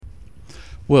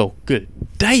Well, good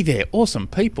day there, awesome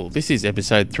people. This is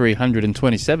episode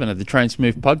 327 of the Train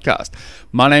Smooth podcast.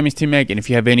 My name is Tim Egg, and if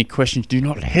you have any questions, do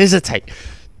not hesitate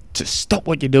to stop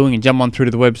what you're doing and jump on through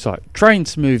to the website,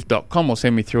 trainsmooth.com, or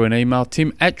send me through an email,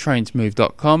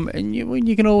 tim@trainsmooth.com, and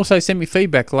you can also send me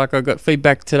feedback. Like I got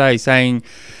feedback today saying,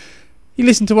 you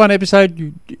listened to one episode,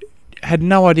 you had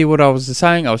no idea what I was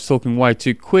saying, I was talking way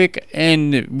too quick,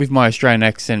 and with my Australian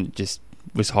accent, it just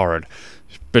was horrid.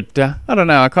 But I don't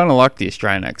know, I kind of like the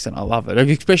Australian accent, I love it,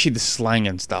 especially the slang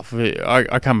and stuff. I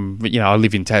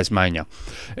live in Tasmania,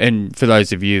 and for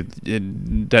those of you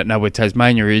that don't know where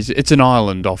Tasmania is, it's an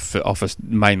island off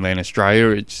mainland Australia.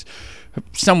 It's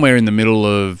somewhere in the middle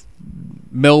of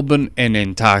Melbourne and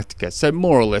Antarctica, so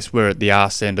more or less we're at the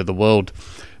arse end of the world.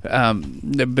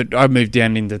 But I moved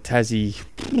down into Tassie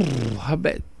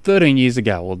about 13 years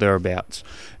ago or thereabouts,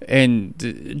 and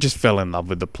just fell in love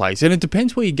with the place. And it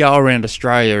depends where you go around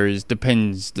Australia,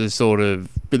 depends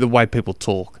the way people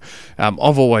talk. I've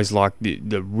always liked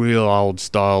the real old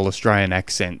style Australian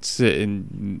accents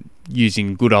and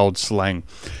using good old slang,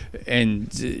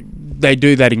 and they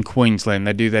do that in Queensland,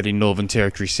 they do that in Northern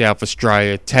Territory, South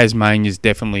Australia. Tasmania's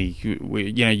definitely,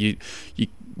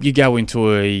 you go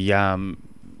into a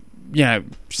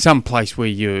some place where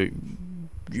you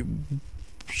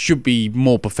should be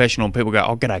more professional, and people go,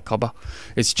 "Oh, g'day, cobber."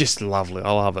 It's just lovely.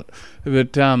 I love it.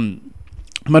 But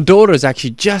my daughter has actually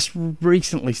just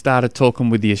recently started talking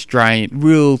with the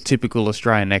real typical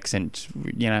Australian accent.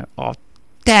 "Oh,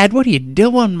 Dad, what are you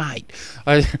doing, mate?"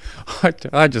 I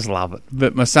just love it.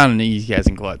 But my son, he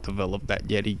hasn't quite developed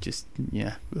that yet. He just,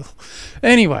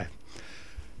 Anyway.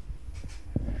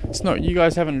 It's not, you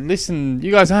guys haven't listened,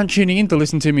 you guys aren't tuning in to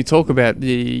listen to me talk about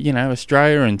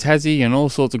Australia and Tassie and all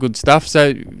sorts of good stuff.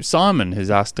 So Simon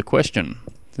has asked a question.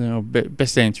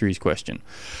 Best answer his question.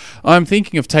 I'm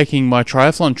thinking of taking my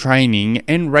triathlon training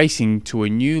and racing to a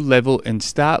new level and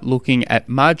start looking at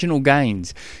marginal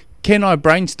gains. Can I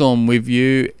brainstorm with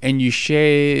you and you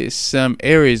share some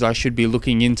areas I should be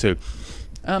looking into?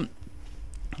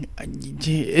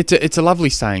 It's a lovely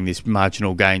saying, this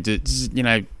marginal gains. It's,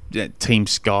 Team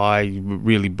Sky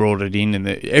really brought it in, and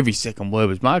every second word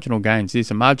was marginal gains this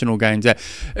and marginal gains that.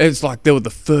 It's like they were the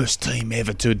first team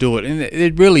ever to do it, and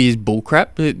it really is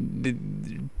bullcrap.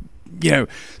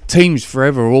 Teams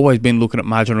forever have always been looking at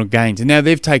marginal gains, and now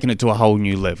they've taken it to a whole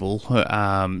new level.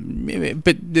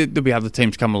 But there'll be other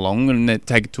teams come along and they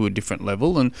take it to a different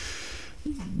level, and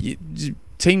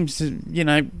teams,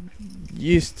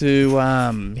 used to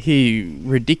hear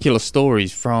ridiculous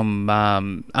stories from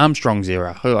Armstrong's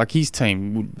era. Like, his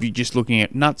team would be just looking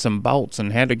at nuts and bolts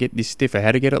and how to get this stiffer,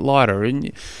 how to get it lighter,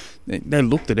 and they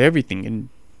looked at everything. And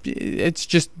it's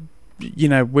just,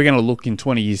 we're going to look in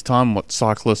 20 years' time what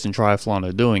cyclists and triathlon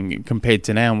are doing compared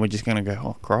to now, and we're just going to go,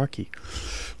 oh, crikey.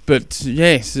 But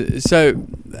yes, so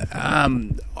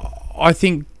I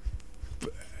think,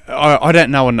 I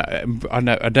don't know. I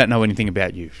don't know anything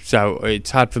about you, so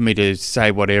it's hard for me to say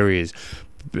what areas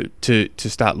to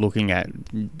start looking at.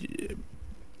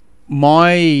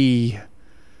 My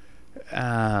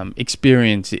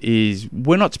experience is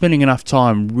we're not spending enough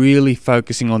time really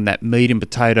focusing on that meat and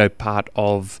potato part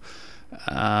of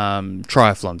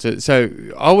triathlons. So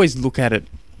I always look at it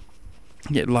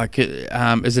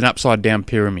as an upside down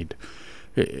pyramid.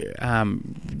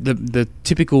 The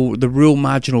real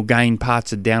marginal gain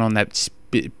parts are down on that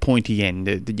pointy end,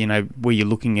 where you're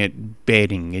looking at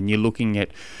bedding and you're looking at,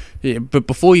 but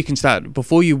before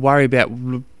you worry about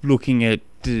looking at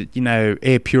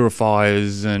air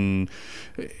purifiers and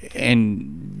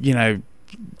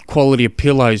quality of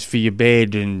pillows for your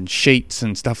bed and sheets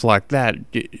and stuff like that,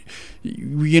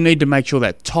 you need to make sure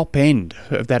that top end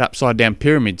of that upside down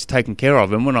pyramid's taken care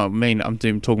of. And when I'm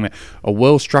talking about a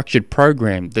well-structured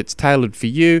program that's tailored for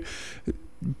you,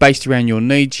 based around your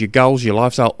needs, your goals, your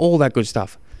lifestyle, all that good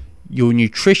stuff. Your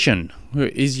nutrition,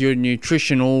 is your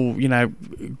nutrition all,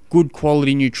 good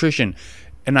quality nutrition?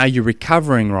 And are you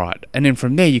recovering right? And then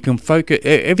from there you can focus.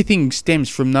 Everything stems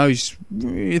from those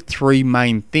three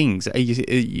main things.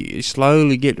 You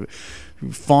slowly you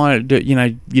define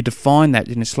that,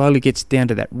 and it slowly gets down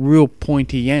to that real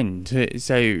pointy end.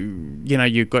 So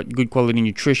you've got good quality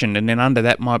nutrition, and then under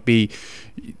that might be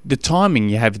the timing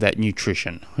you have that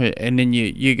nutrition, and then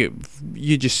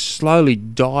you just slowly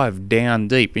dive down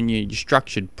deep in your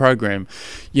structured program.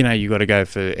 You got to go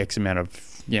for X amount of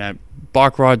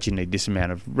bike rides, you need this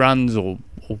amount of runs or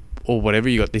or whatever.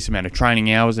 You got this amount of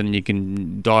training hours, and you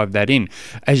can dive that in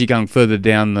as you're going further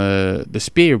down the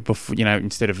spear. Before,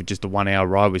 instead of just a 1 hour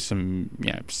ride with some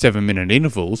 7-minute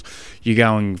intervals, you're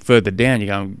going further down.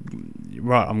 You're going,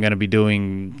 right, I'm going to be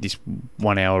doing this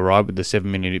 1 hour ride with the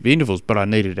 7-minute intervals, but I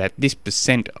need it at this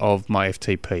percent of my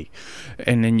FTP,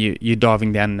 and then you're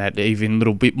diving down that even a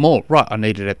little bit more. Right, I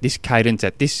need it at this cadence,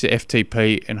 at this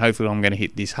FTP, and hopefully I'm going to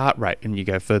hit this heart rate, and you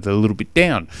go further a little bit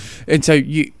down. And so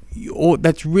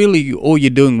that's really all you're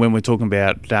doing when we're talking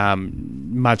about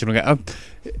marginal gain.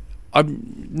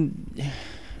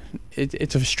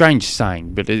 It's a strange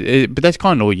saying, but that's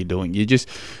kind of all you're doing. You're just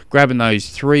grabbing those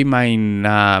three main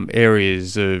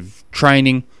areas of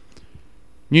training,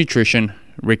 nutrition,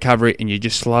 recovery, and you're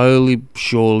just slowly,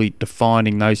 surely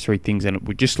defining those three things, and it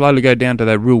would just slowly go down to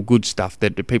that real good stuff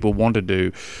that the people want to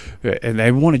do, and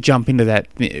they want to jump into that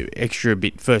extra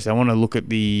bit first. They want to look at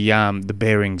the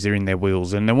bearings that are in their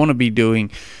wheels, and they want to be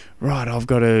doing, right, I've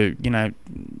got to, I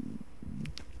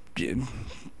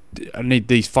need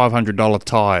these $500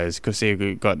 tyres because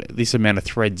they've got this amount of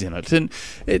threads in it, and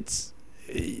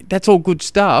that's all good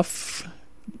stuff,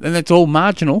 and that's all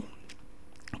marginal.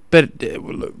 But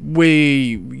what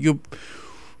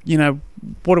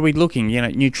are we looking?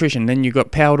 Nutrition. Then you've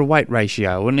got power to weight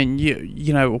ratio, and then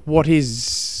what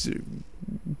is,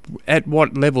 at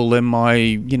what level am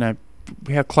I?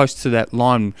 How close to that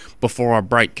line before I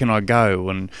break can I go?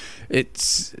 And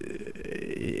it's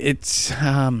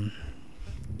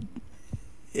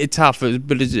tough,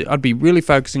 but I'd be really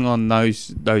focusing on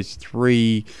those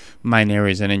three main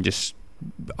areas, and then just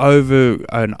over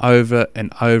and over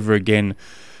and over again.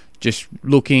 Just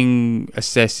looking,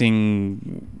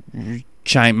 assessing,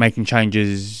 making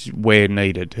changes where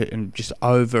needed, and just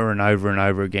over and over and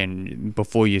over again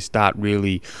before you start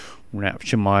really.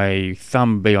 Should my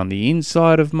thumb be on the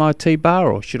inside of my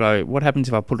T-bar, or should I? What happens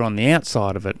if I put it on the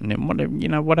outside of it? And then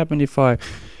what happens if I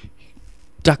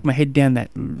duck my head down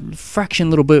that fraction a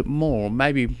little bit more?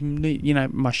 Maybe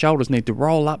my shoulders need to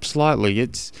roll up slightly.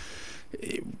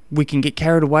 We can get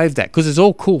carried away with that because it's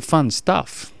all cool, fun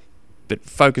stuff. But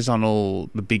focus on all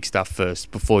the big stuff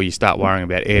first before you start worrying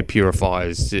about air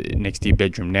purifiers next to your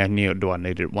bedroom. Now, do I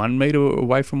need it 1 meter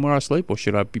away from where I sleep, or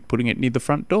should I be putting it near the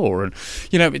front door? And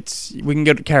we can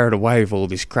get carried away with all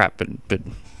this crap. But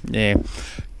yeah,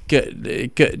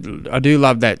 I do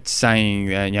love that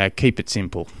saying. Keep it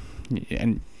simple,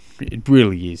 and it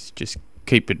really is. Just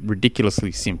keep it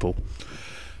ridiculously simple.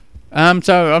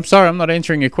 So I'm sorry I'm not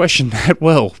answering your question that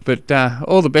well, but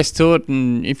all the best to it,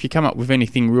 and if you come up with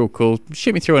anything real cool,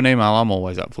 shoot me through an email. I'm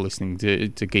always up for listening to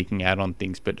geeking out on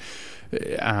things, but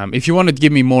if you wanted to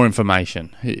give me more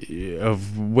information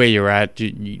of where you're at,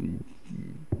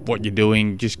 what you're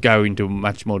doing, just go into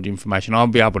much more information. I'll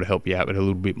be able to help you out with a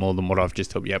little bit more than what I've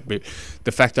just helped you out with.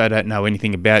 The fact I don't know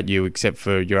anything about you except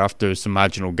for you're after some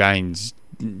marginal gains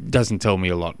doesn't tell me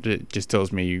a lot. It just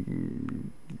tells me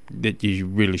that you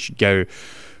really should go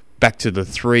back to the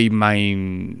three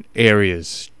main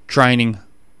areas: training,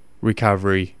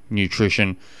 recovery,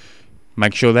 nutrition.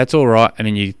 Make sure that's all right, and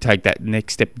then you take that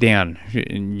next step down,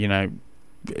 and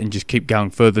just keep going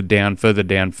further down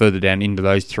into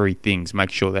those three things.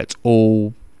 Make sure that's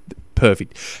all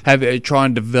perfect. Try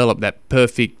and develop that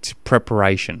perfect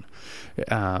preparation.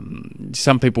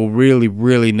 Some people really,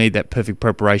 really need that perfect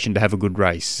preparation to have a good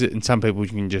race, and some people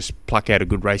can just pluck out a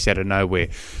good race out of nowhere.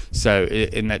 So,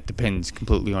 and that depends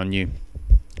completely on you.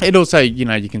 It also,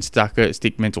 you can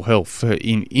stick mental health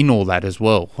in all that as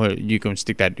well. You can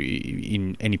stick that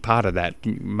in any part of that,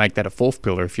 make that a fourth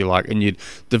pillar if you like, and you're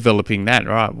developing that.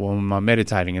 Right? Well, am I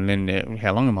meditating? And then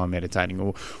how long am I meditating?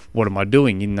 Or what am I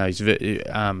doing in those? Just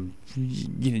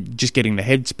getting the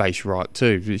headspace right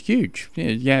too is huge.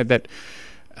 That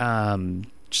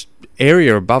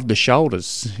area above the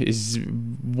shoulders is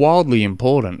wildly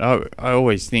important. I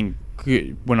always think,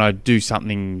 when I do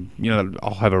something,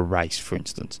 I'll have a race, for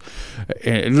instance.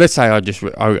 Let's say I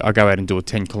go out and do a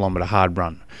 10-kilometer hard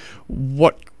run.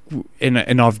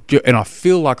 And I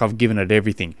feel like I've given it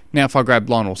everything. Now, if I grab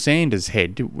Lionel Sanders'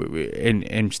 head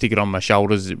and stick it on my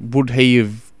shoulders, would he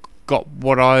have got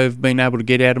what I've been able to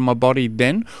get out of my body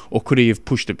then, or could he have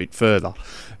pushed a bit further?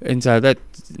 And so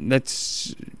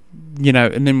that's.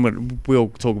 And then we'll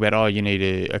talk about, you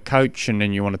need a coach, and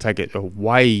then you want to take it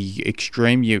way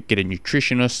extreme, you get a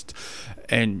nutritionist,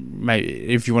 and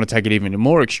maybe if you want to take it even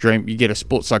more extreme, you get a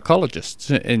sports psychologist.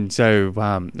 And so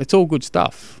it's all good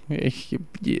stuff.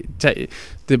 The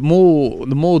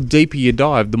more deeper you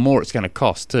dive, the more it's going to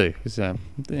cost too. So,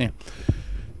 yeah.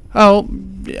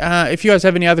 If you guys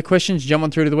have any other questions, jump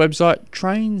on through to the website,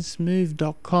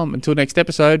 trainsmove.com. Until next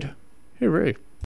episode, hooroo.